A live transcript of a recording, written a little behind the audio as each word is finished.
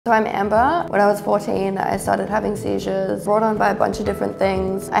So I'm Amber. When I was 14, I started having seizures brought on by a bunch of different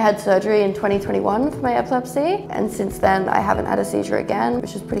things. I had surgery in 2021 for my epilepsy, and since then I haven't had a seizure again,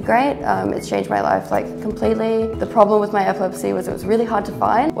 which is pretty great. It's changed my life completely. The problem with my epilepsy was it was really hard to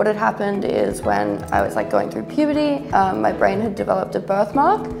find. What had happened is when I was going through puberty, my brain had developed a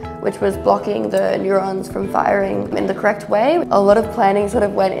birthmark, which was blocking the neurons from firing in the correct way. A lot of planning sort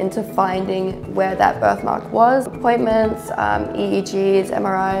of went into finding where that birthmark was. Appointments, EEGs,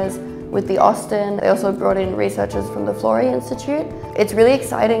 MRIs, with the Austin. They also brought in researchers from the Florey Institute. It's really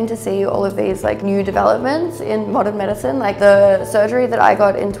exciting to see all of these new developments in modern medicine. The surgery that I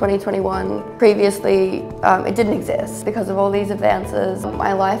got in 2021, previously it didn't exist. Because of all these advances,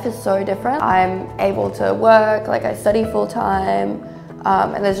 my life is so different. I'm able to work, I study full time,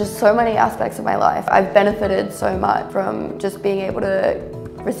 and there's just so many aspects of my life. I've benefited so much from just being able to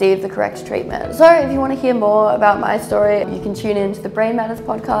receive the correct treatment. So if you want to hear more about my story, you can tune in to the Brain Matters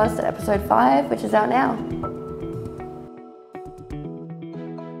podcast at episode 5, which is out now.